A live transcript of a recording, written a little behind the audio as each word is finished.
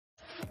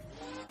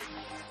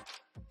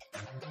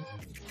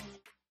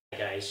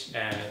guys,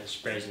 it's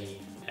Bresney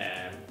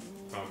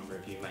from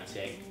Review My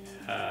Tech.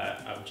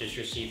 I've just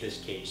received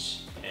this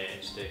case.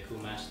 It's the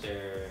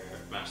Coolmaster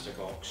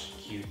Masterbox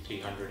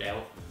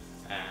Q300L.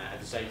 I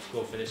decided to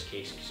go for this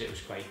case because it was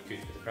quite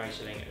good for the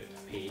price. I think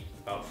I paid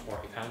about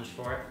 £40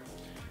 for it.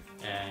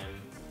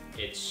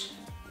 It's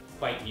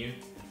quite new.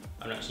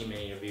 I've not seen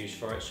many reviews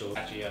for it, so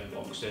actually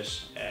unbox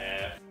this.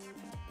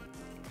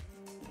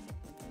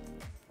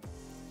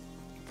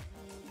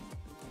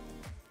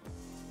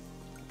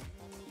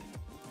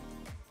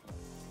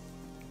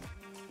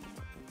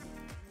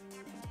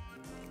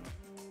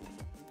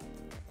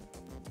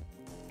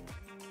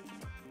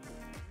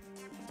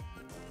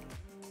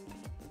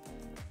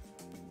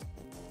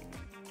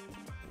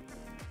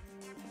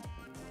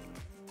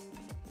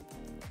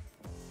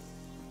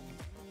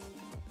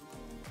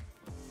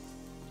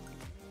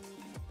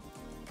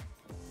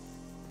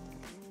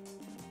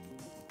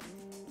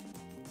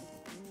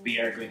 We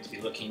are going to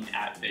be looking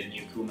at the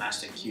new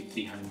Coolmaster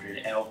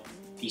Q300L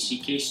PC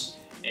case.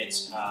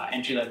 It's an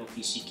entry-level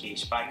PC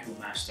case by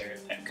Coolmaster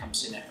that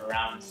comes in at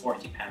around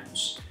 £40.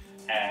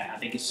 I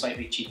think it's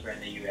slightly cheaper in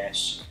the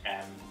US.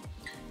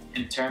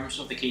 In terms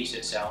of the case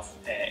itself,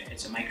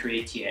 it's a Micro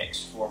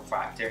ATX form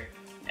factor.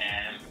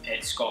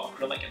 It's got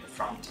acrylic at the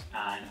front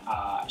and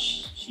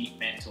sheet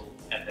metal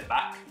at the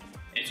back.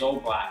 It's all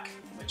black,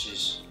 which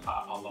is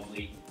a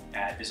lovely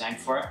design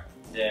for it.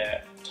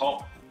 The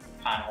top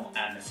panel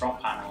and the front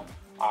panel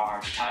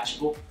are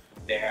detachable.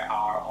 They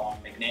are on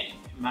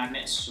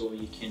magnets, so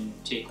you can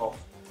take off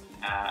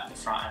the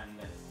front and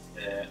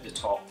the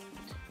top.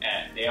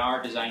 They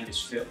are designed as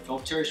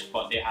filters,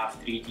 but they have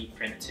 3D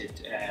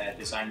printed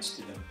designs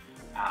to them.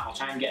 I'll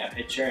try and get a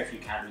picture if you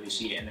can't really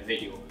see it in the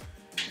video.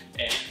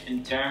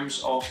 In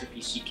terms of the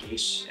PC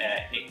case,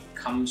 it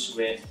comes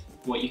with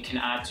what you can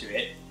add to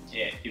it.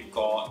 You've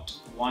got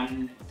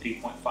one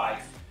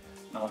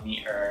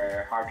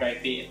 3.5mm hard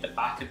drive bay at the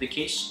back of the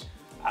case.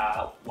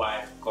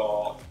 I've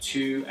got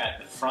two at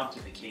the front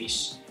of the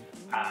case,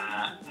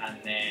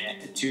 and then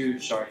two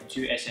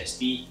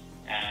SSD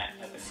at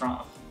the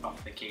front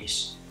of the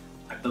case.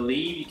 I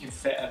believe you can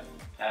fit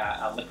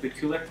a liquid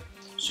cooler.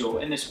 So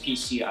in this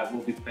PC, I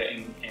will be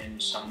putting in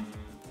some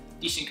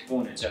decent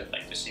components. I would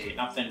like to say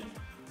nothing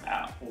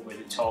over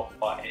the top,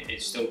 but it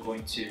is still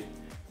going to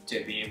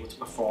be able to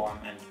perform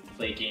and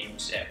play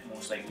games at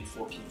most likely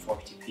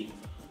 1440p.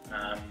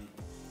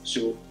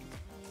 So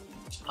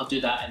I'll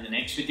do that in the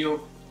next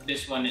video.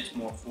 This one is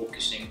more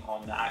focusing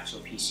on the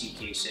actual PC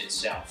case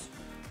itself.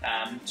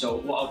 So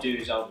what I'll do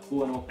is I'll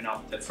go and open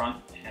up the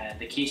front.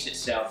 The case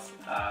itself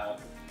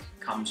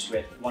comes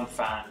with one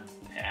fan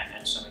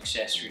and some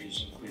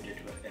accessories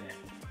included within it.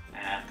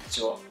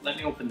 So let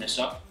me open this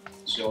up.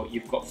 So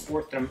you've got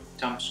four thumb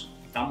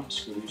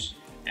screws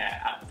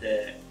at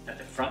the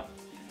front,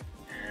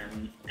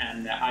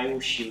 and the I/O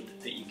shield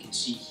that you can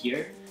see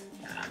here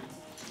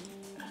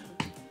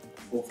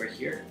over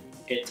here.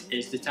 It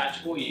is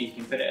detachable. You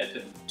can put it at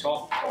the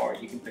top or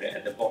you can put it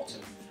at the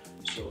bottom.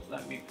 So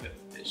let me put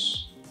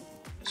this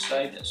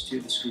aside. That's two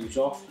of the screws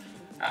off.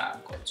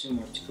 I've got two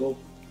more to go.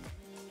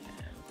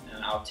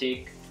 And I'll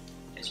take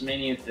as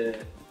many of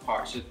the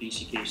parts of the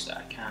PC case that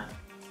I can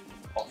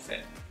off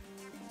it.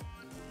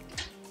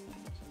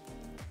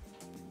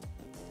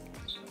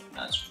 So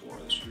that's four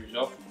of the screws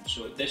off.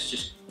 So this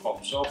just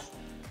pops off.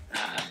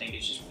 I think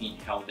it's just being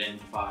held in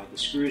by the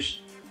screws.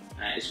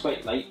 It's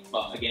quite light,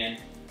 but again,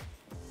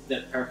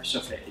 the purpose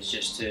of it is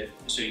just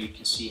so you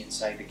can see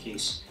inside the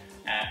case.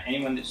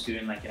 Anyone that's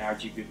doing like an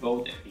RGB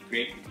build, it'd be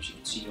great because you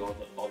can see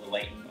all the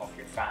lighting of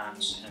your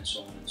fans and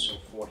so on and so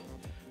forth.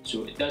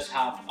 So it does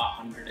have a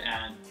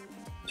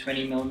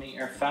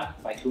 120mm fan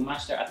by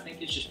Coolmaster. I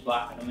think it's just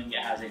black. I don't think it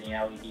has any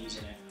LEDs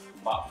in it.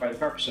 But for the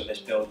purpose of this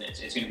build,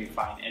 it's going to be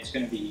fine. It's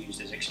going to be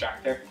used as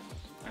extractor.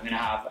 I'm going to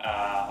have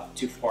a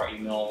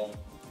 240mm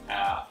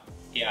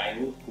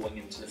AIO going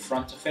into the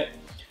front of it.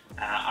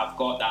 I've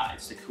got that.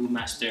 It's the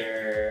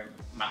Coolmaster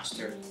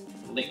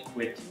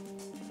Liquid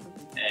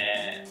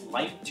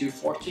Light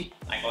 240.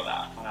 I got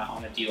that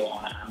on a deal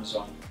on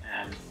Amazon.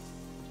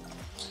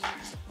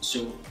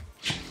 So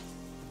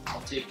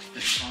I'll take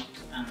the front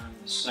and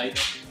the side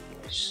off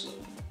before I just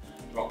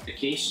drop the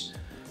case.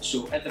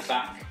 So at the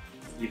back,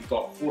 you've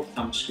got four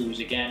thumb screws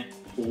again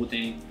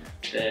holding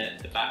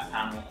the back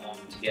panel on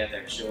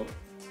together. So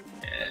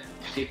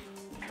I'll take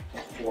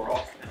all four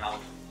off and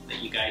I'll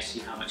let you guys see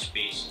how much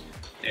space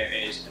there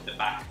is at the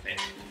back of it.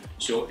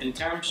 So in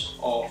terms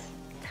of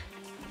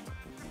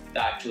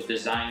the actual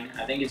design,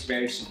 I think it's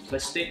very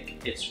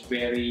simplistic. It's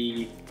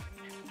very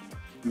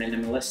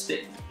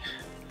minimalistic.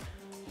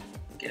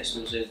 I guess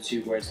those are the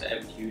two words that I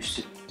would use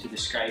to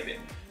describe it.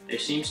 There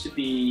seems to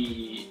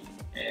be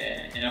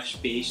enough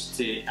space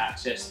to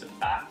access the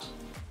back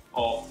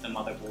of the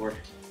motherboard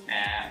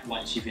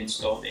once you've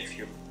installed it, if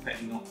you're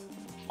putting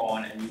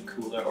on a new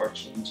cooler or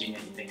changing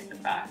anything at the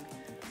back.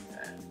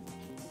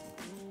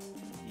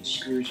 These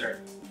screws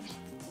are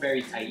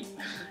very tight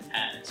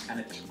and it's kind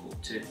of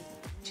difficult to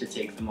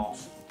take them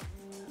off.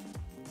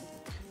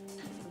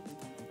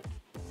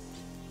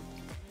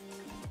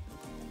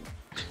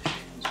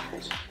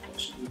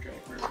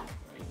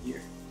 right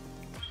here.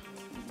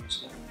 I'm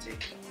just going to take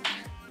that.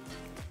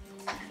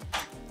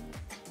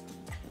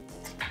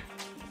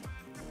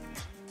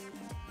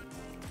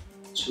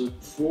 So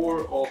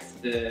 4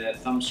 of the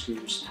thumb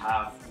screws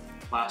have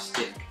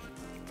plastic,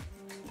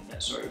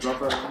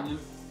 rubber on them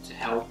to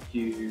help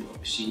you.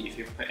 Obviously, if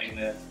you're putting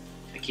the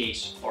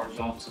case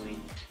horizontally,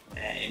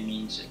 it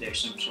means that there's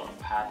some sort of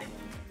padding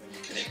when you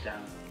put it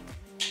down.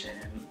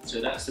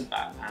 So that's the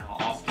back panel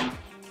off them.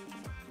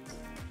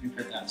 We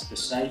put that to the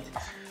side.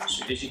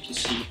 So as you can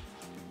see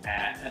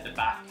at the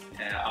back,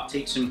 I'll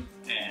take some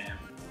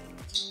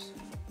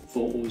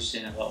photos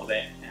in a little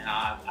bit and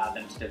I'll add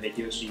them to the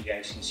video so you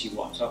guys can see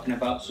what I'm talking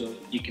about. So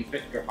you can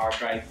put your hard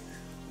drive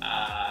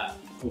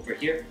over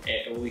here.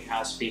 It only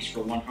has space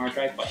for one hard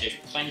drive, but there's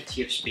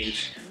plenty of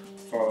space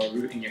for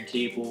routing your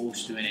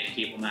cables, doing any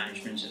cable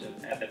management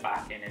at the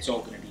back end. It's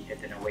all going to be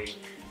hidden away.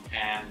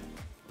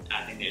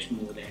 I think there's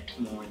more than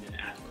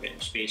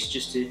adequate space.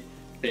 Just to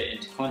put it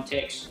into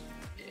context,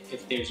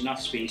 if there's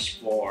enough space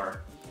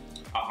for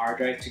a hard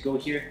drive to go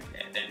here,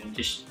 then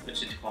just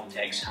puts into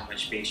context how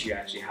much space you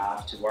actually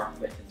have to work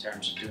with in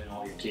terms of doing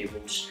all your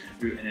cables,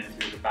 routing in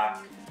through the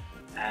back.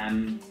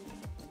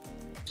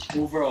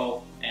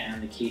 Overall,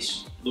 the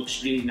case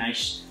looks really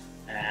nice.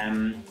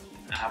 I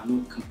have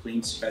no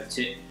complaints about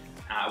it.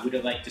 I would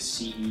have liked to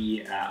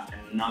see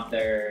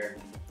another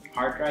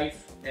hard drive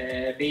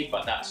bay,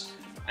 but that's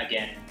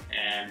again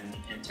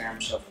in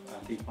terms of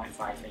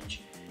 3.5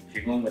 inch. If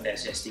you're going with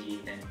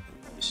SSD, then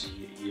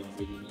obviously you don't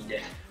really need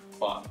it.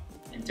 But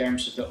in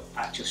terms of the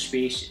actual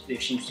space, there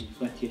seems to be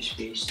plenty of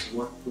space to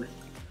work with.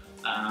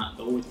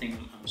 The only thing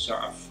I'm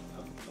sort of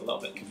a little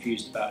bit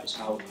confused about is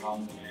how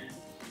I'm going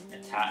to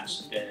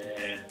attach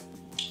the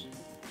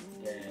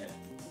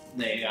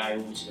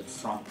IO to the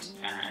front,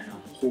 and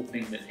I'm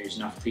hoping that there's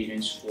enough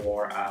clearance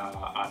for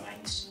a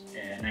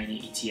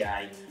 980 Ti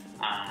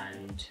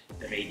and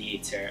the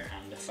radiator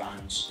and the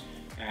fans.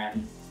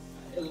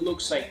 It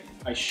looks like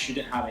I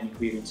shouldn't have any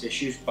clearance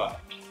issues, but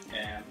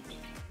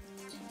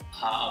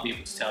I'll be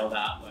able to tell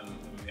that when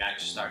we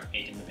actually start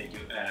making the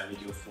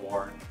video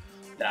for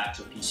the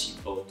actual PC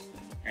build.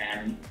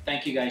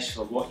 Thank you guys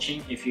for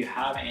watching. If you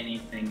have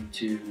anything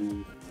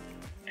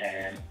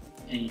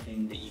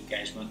that you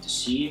guys want to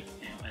see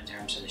in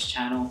terms of this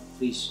channel,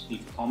 please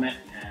leave a comment.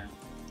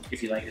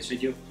 If you like this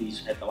video, please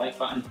hit the like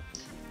button.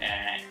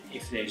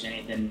 If there's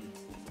anything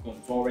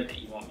going forward that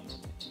you want me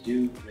to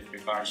do with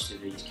regards to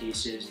these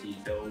cases, these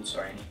builds,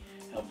 or any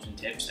helps and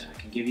tips that I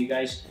can give you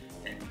guys,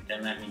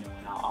 then let me know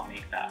and I'll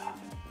make that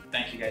happen.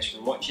 Thank you guys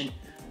for watching.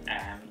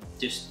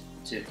 Just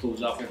to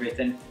close off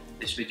everything,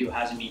 this video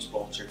hasn't been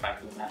sponsored by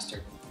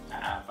Coolmaster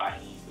by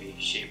any way,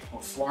 shape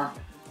or form.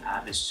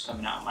 This is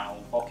coming out of my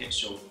own pocket,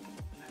 so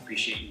I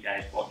appreciate you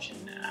guys watching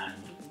and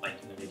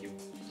liking the video.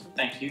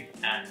 Thank you,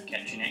 and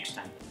catch you next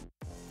time.